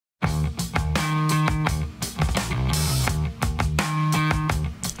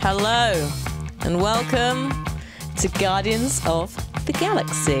Hello, and welcome to Guardians of the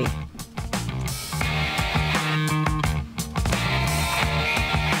Galaxy.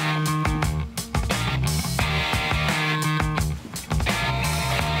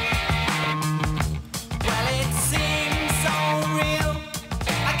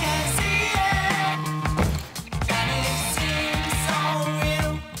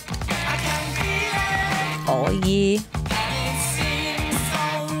 Oh yeah.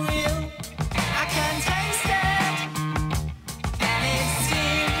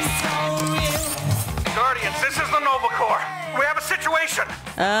 Guardians, this is the Nova Corps. We have a situation.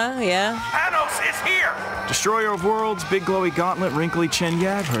 Yeah. Thanos is here. Destroyer of Worlds, big glowy gauntlet, wrinkly chin.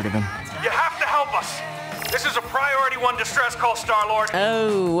 Yeah, I've heard of him. You have to help us. This is a priority 1 distress call, Star-Lord.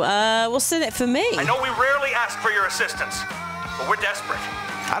 Oh, what's in it for me? I know we rarely ask for your assistance, but we're desperate.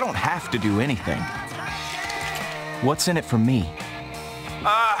 I don't have to do anything. What's in it for me?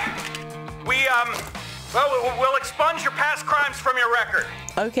 We'll expunge your past crimes from your record.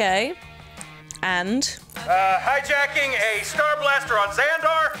 Okay. And? Hijacking a Star Blaster on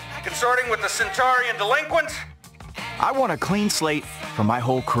Xandar, consorting with the Centaurian delinquent. I want a clean slate for my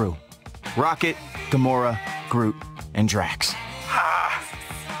whole crew. Rocket, Gamora, Groot, and Drax.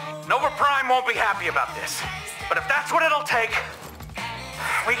 Nova Prime won't be happy about this, but if that's what it'll take,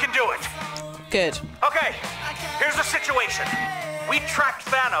 we can do it. Good. Okay, here's the situation. We tracked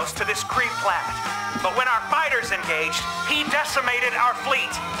Thanos to this Kree planet, but when our fighters engaged, he decimated our fleet.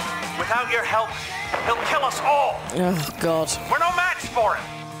 Without your help, he'll kill us all. Oh, God. We're no match for him.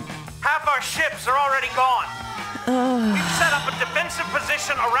 Half our ships are already gone. We've set up a defensive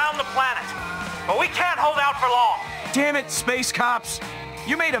position around the planet, but we can't hold out for long. Damn it, space cops!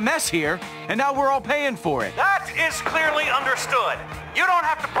 You made a mess here, and now we're all paying for it. That is clearly understood. You don't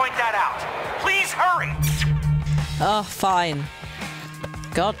have to point that out. Please hurry. Oh, fine.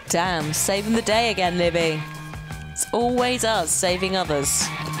 God damn, saving the day again, Libby. It's always us saving others.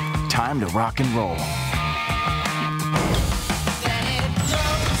 Time to rock and roll.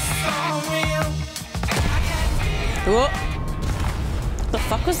 What the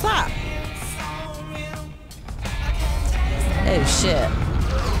fuck was that? Oh shit.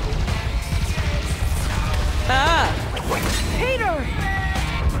 Ah! Peter!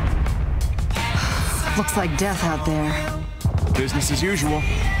 Looks like death out there. Business as usual.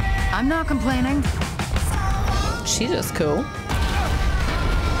 I'm not complaining. She looks cool.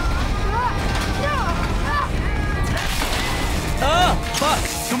 Oh, fuck!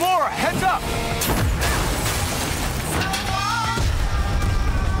 Gamora, heads up!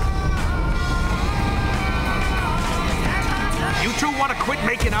 You two want to quit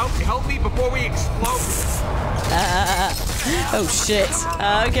making out to help me before we explode? Oh shit.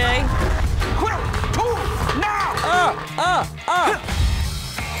 Okay. Quill, tool, now!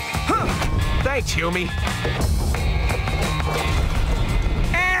 Thanks, Yumi.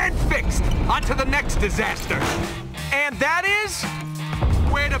 And fixed. On to the next disaster. And that is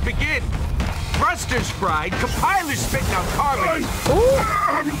where to begin. Thrusters fried, compilers spitting out carbon.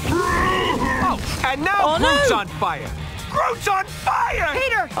 Oh, and now Groot's on fire. Groot's on fire!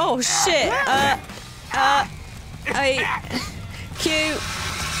 Peter! Oh shit. Cute.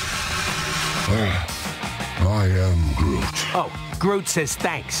 I am Groot. Oh, Groot says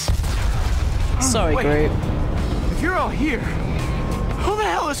thanks. Sorry, Wait. Groot. If you're all here, who the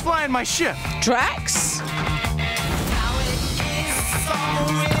hell is flying my ship? Drax?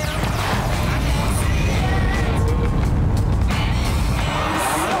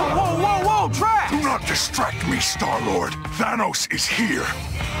 Whoa, Drax! Do not distract me, Star-Lord. Thanos is here.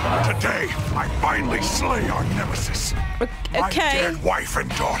 Today, I finally slay our nemesis. My Okay. dead wife and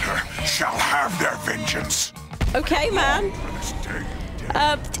daughter shall have their vengeance. Okay, man. This day,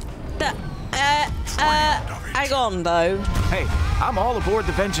 Hang on, though. Hey, I'm all aboard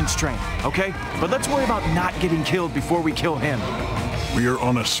the vengeance train, okay? But let's worry about not getting killed before we kill him. we are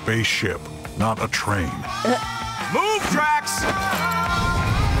on a spaceship, not a train. Move, Drax!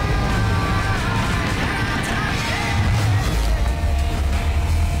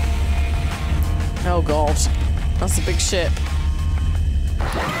 Oh, God. That's a big ship.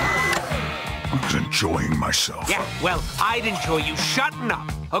 I was enjoying myself. Yeah, well, I'd enjoy you shutting up,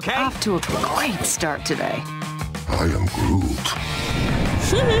 okay? Off to a great start today. I am Groot.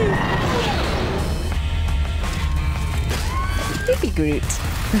 Baby Groot.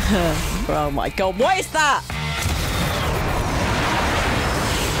 Oh my God, what is that?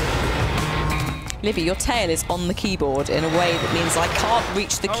 Libby, your tail is on the keyboard in a way that means I can't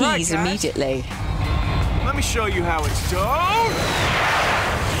reach the All right, keys guys. immediately. Let me show you how it's done.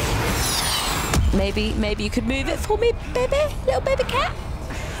 Maybe you could move it for me, baby? Little baby cat?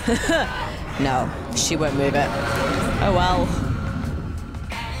 No, she won't move it. Oh well.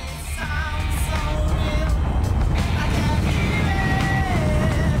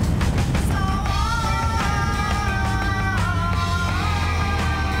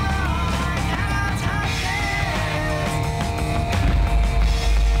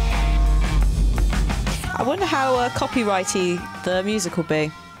 I wonder how copyrighty the music will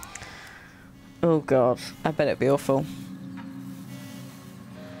be. Oh god, I bet it'd be awful.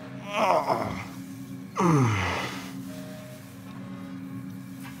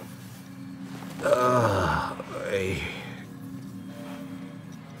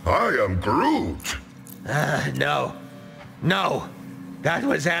 I am Groot. No. No. That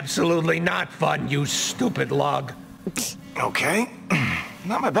was absolutely not fun, you stupid log. Okay.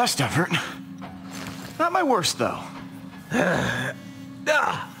 Not my best effort. Not my worst, though.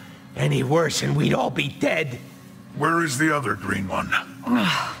 Any worse and we'd all be dead. Where is the other green one?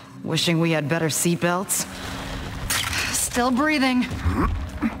 Wishing we had better seatbelts. Still breathing.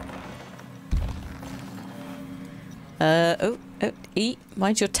 Oh, eat.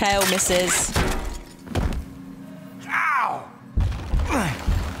 Mind your tail, missus. Ow!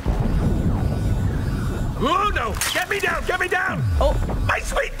 Oh no! Get me down! Get me down! Oh. My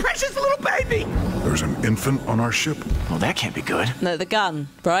sweet precious little baby! There's an infant on our ship. Well, that can't be good. No, the gun,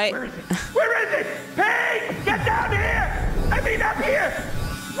 right? Where is it? Where is it? Hey! Get down here! I mean up here!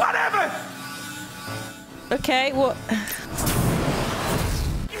 Whatever! Okay, what?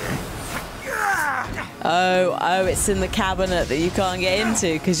 Oh, it's in the cabinet that you can't get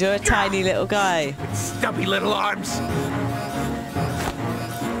into because you're a tiny little guy. Stubby little arms.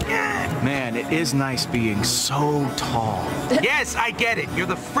 Man, it is nice being so tall. Yes, I get it. You're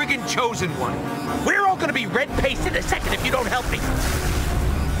the friggin' chosen one. We're all gonna be red-paced in a second if you don't help me.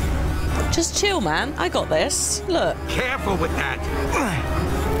 Just chill, man. I got this. Look. Careful with that.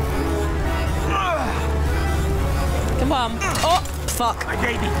 Come on. Oh, fuck. My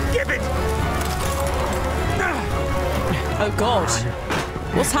baby, give it! Oh, God.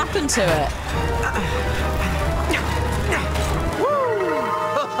 What's happened to it?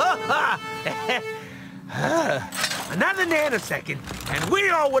 Another nanosecond, and we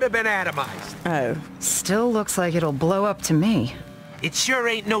all would have been atomized. Oh. Still looks like it'll blow up to me. It sure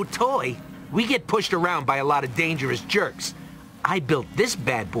ain't no toy. We get pushed around by a lot of dangerous jerks. I built this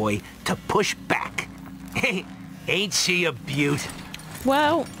bad boy to push back. Ain't she a beaut?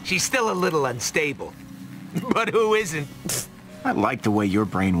 Well, She's still a little unstable. But who isn't? I like the way your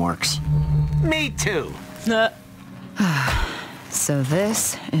brain works. Me too. So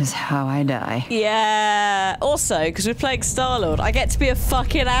this is how I die. yeah. Also, because we're playing Star-Lord, I get to be a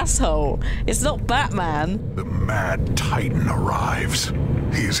fucking asshole. It's not Batman. The Mad Titan arrives.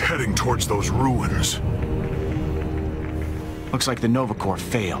 He is heading towards those ruins. Looks like the Nova Corps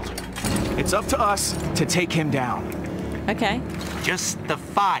failed. It's up to us to take him down. Okay. Just the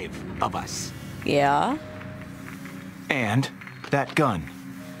 5 of us. Yeah. And that gun.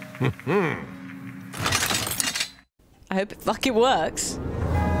 I hope it fucking works.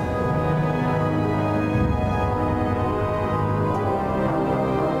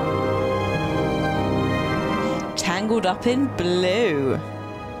 Tangled up in blue.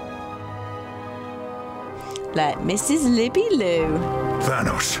 Like Mrs. Libby Lou.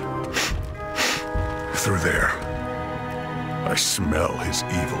 Thanos. Through there. I smell his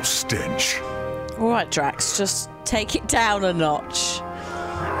evil stench. All right, Drax, just take it down a notch.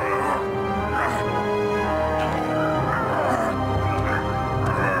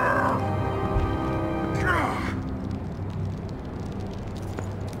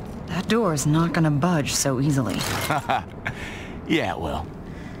 That door's not gonna budge so easily. Yeah, it will.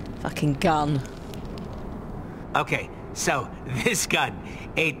 Fucking gun. Okay, so this gun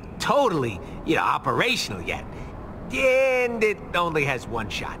ain't totally, operational yet. And it only has one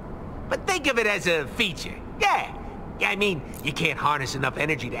shot. But think of it as a feature. Yeah. I mean, you can't harness enough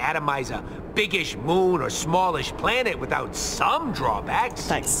energy to atomize a biggish moon or smallish planet without some drawbacks.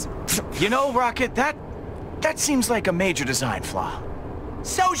 Thanks. You know, Rocket, that seems like a major design flaw.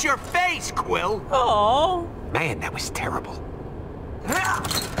 So's your face, Quill. Oh. Man, that was terrible.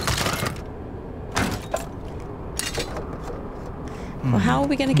 Well, how are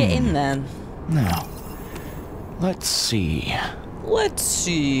we going to get in then? Now, let's see. Let's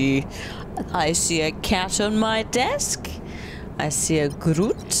see. I see a cat on my desk. I see a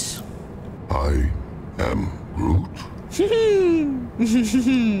Groot. I am Groot.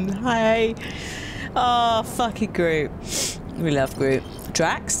 Hi. Oh, fucking Groot. We love Groot.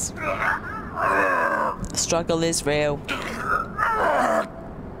 Drax? The struggle is real.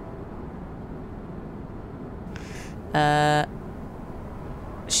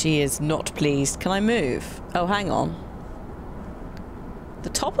 She is not pleased. Can I move? Oh, hang on. The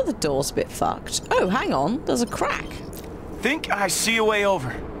top of the door's a bit fucked. Oh, hang on. There's a crack. Think I see a way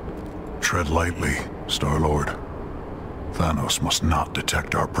over. Tread lightly, Star-Lord. Thanos must not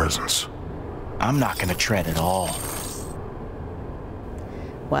detect our presence. I'm not gonna tread at all.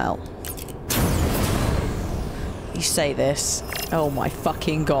 Well. You say this. Oh my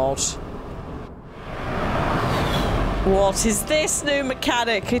fucking god. What is this new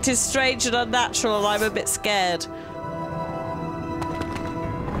mechanic? It is strange and unnatural and I'm a bit scared.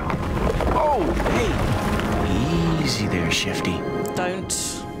 Oh, hey. Easy there, Shifty. Don't.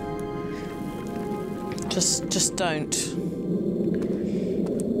 Just don't.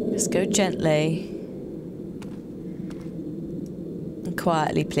 Let's go gently. And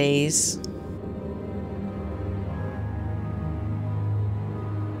quietly, please.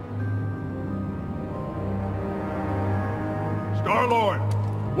 Star-Lord,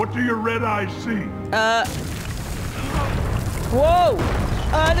 what do your red eyes see? Whoa!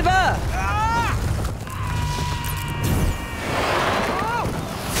 Oliver!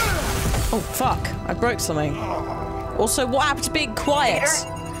 Oh, fuck. I broke something. Also, what happened to being quiet?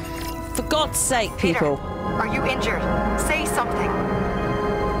 Peter? For God's sake, people. Peter, are you injured? Say something.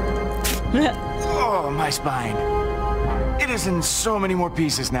 Oh, my spine. It is in so many more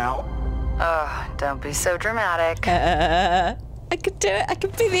pieces now. Don't be so dramatic. I could do it. I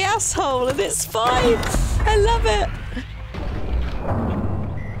could be the asshole and it's fine. I love it.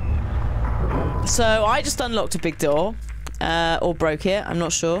 So I just unlocked a big door. Or broke it. I'm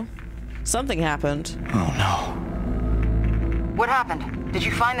not sure. Something happened. Oh, no. What happened? Did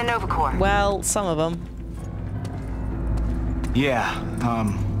you find the Nova Corps? Well, some of them. Yeah,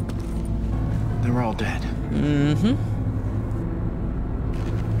 they were all dead. Mm-hmm.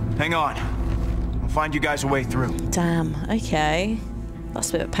 Hang on. I'll find you guys a way through. Damn. Okay. That's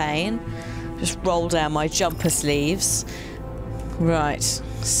a bit of pain. Just roll down my jumper sleeves. Right.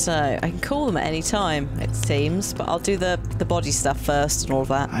 So, I can call them at any time, it seems, but I'll do the body stuff first and all of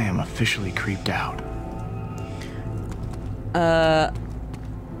that. I am officially creeped out.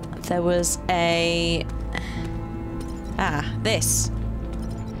 There was a... this.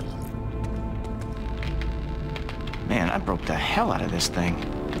 Man, I broke the hell out of this thing.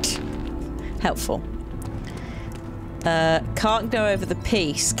 Helpful. Can't go over the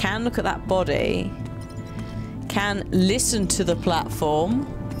piece. Can look at that body. Can listen to the platform.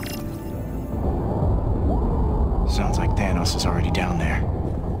 Sounds like Thanos is already down there.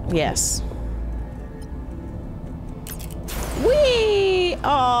 Yes. Whee!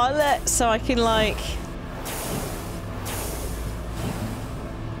 Oh, look, so I can like...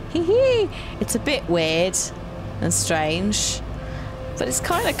 Hee hee! It's a bit weird and strange, but it's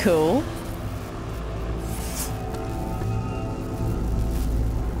kind of cool.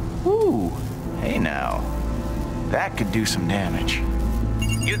 Ooh, hey now. That could do some damage.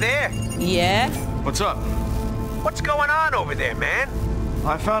 You there? Yeah? What's up? What's going on over there, man?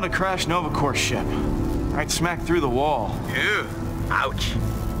 I found a crashed Nova Corps ship. Right smack through the wall. Ew. Ouch.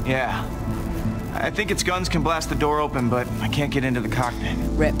 Yeah. I think its guns can blast the door open, but I can't get into the cockpit.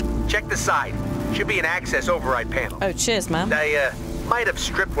 Rip. Check the side. Should be an access override panel. Oh, cheers, man. I, might have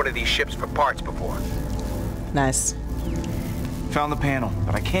stripped one of these ships for parts before. Nice. Found the panel,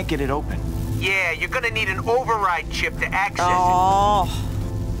 but I can't get it open. Yeah, you're gonna need an override chip to access Oh.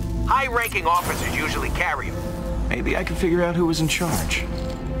 it. High-ranking officers usually carry them. Maybe I can figure out who was in charge.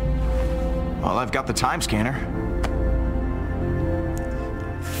 Well, I've got the time scanner.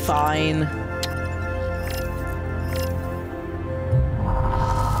 Fine.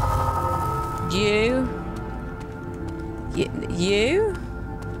 You? You?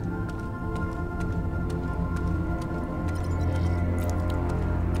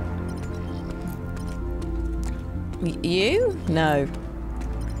 You? No.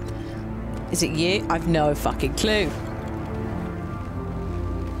 Is it you? I've no fucking clue.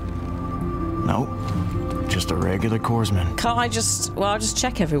 Nope. Just a regular corpsman. Can't I just... Well, I'll just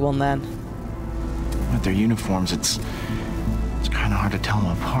check everyone then. With their uniforms, it's kind of hard to tell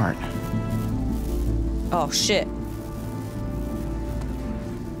them apart. Oh, shit.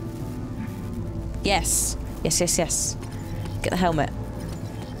 Yes. Yes, yes, yes. Get the helmet.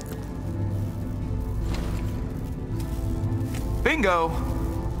 Bingo!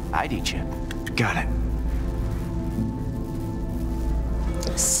 ID chip. Got it.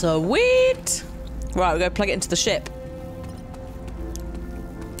 Sweet! Right, we're going to plug it into the ship.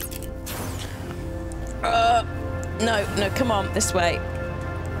 No, come on, this way.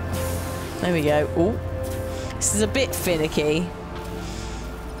 There we go. Ooh. This is a bit finicky.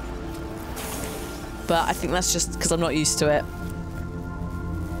 But I think that's just because I'm not used to it.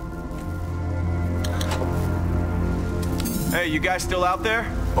 Hey, you guys still out there?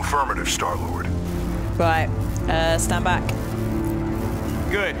 Affirmative, Star-Lord. Right. Stand back.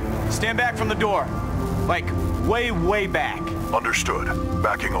 Good. Stand back from the door. Like, way, way back. Understood.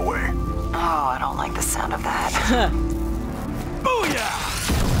 Backing away. Oh, I don't like the sound of that. Booyah!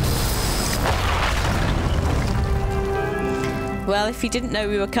 Well, if he didn't know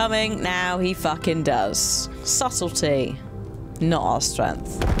we were coming, now he fucking does. Subtlety. Not our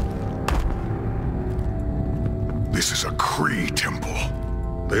strength. This is a Kree temple.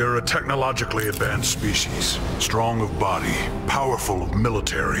 They are a technologically advanced species. Strong of body, powerful of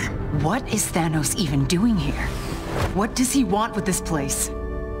military. What is Thanos even doing here? What does he want with this place?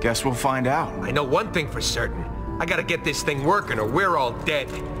 Guess we'll find out. I know one thing for certain. I gotta get this thing working or we're all dead.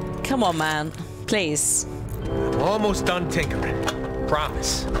 Come on, man. Please. I'm almost done tinkering.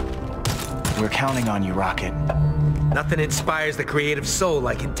 Promise. We're counting on you, Rocket. Nothing inspires the creative soul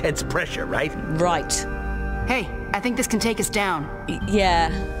like intense pressure, right? Right. Hey, I think this can take us down. Yeah.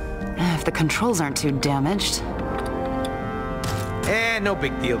 If the controls aren't too damaged. No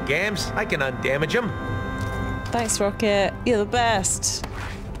big deal, Gams. I can undamage them. Thanks, Rocket. You're the best.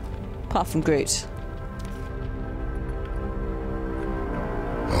 Apart from Groot.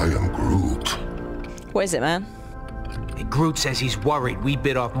 I am Groot. What is it, man? Groot says he's worried we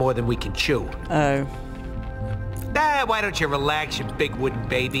bit off more than we can chew. Oh. Why don't you relax, you big wooden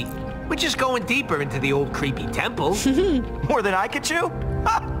baby? We're just going deeper into the old creepy temple. More than I could chew?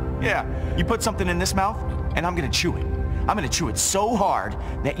 Ha! Yeah, you put something in this mouth, and I'm gonna chew it. I'm gonna chew it so hard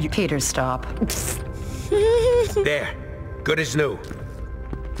that you... Peter, stop. There. Good as new.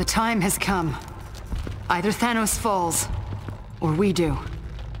 The time has come. Either Thanos falls, or we do.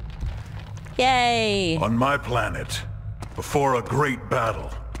 Yay! On my planet, before a great battle,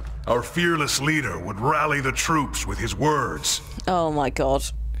 our fearless leader would rally the troops with his words. Oh my god.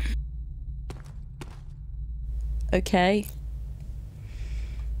 Okay.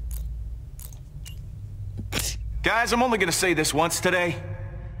 Guys, I'm only gonna say this once today.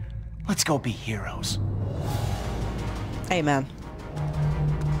 Let's go be heroes. Hey, man.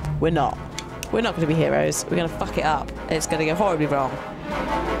 We're not. We're not going to be heroes. We're going to fuck it up. It's going to go horribly wrong.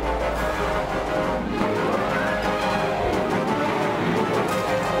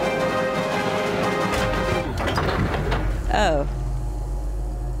 Oh.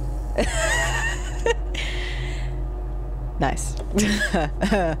 Nice.